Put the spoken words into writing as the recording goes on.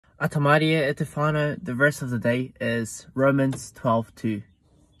Atamaria Etifano, the verse of the day is Romans 12:2.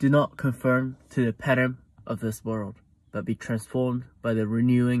 Do not conform to the pattern of this world, but be transformed by the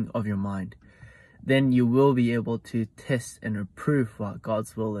renewing of your mind. Then you will be able to test and approve what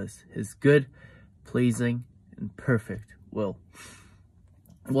God's will is, His good, pleasing, and perfect will.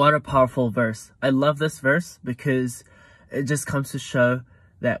 What a powerful verse. I love this verse because it just comes to show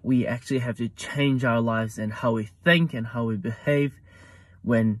that we actually have to change our lives and how we think and how we behave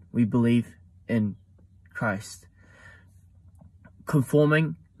when we believe in Christ.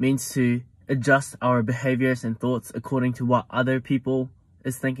 Conforming means to adjust our behaviors and thoughts according to what other people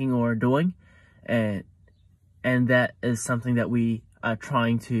is thinking or doing, and that is something that we are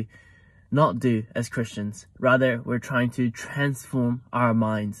trying to not do as Christians. Rather, we're trying to transform our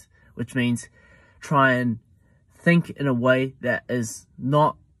minds, which means try and think in a way that is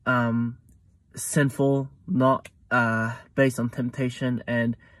not sinful, not based on temptation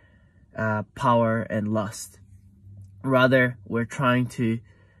and power and lust. Rather, we're trying to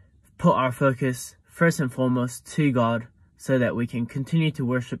put our focus first and foremost to God so that we can continue to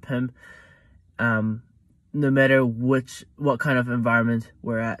worship Him no matter what kind of environment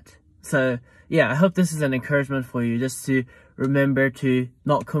we're at. So yeah, I hope this is an encouragement for you, just to remember to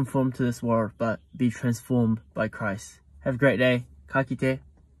not conform to this world, but be transformed by Christ. Have a great day. Ka kite.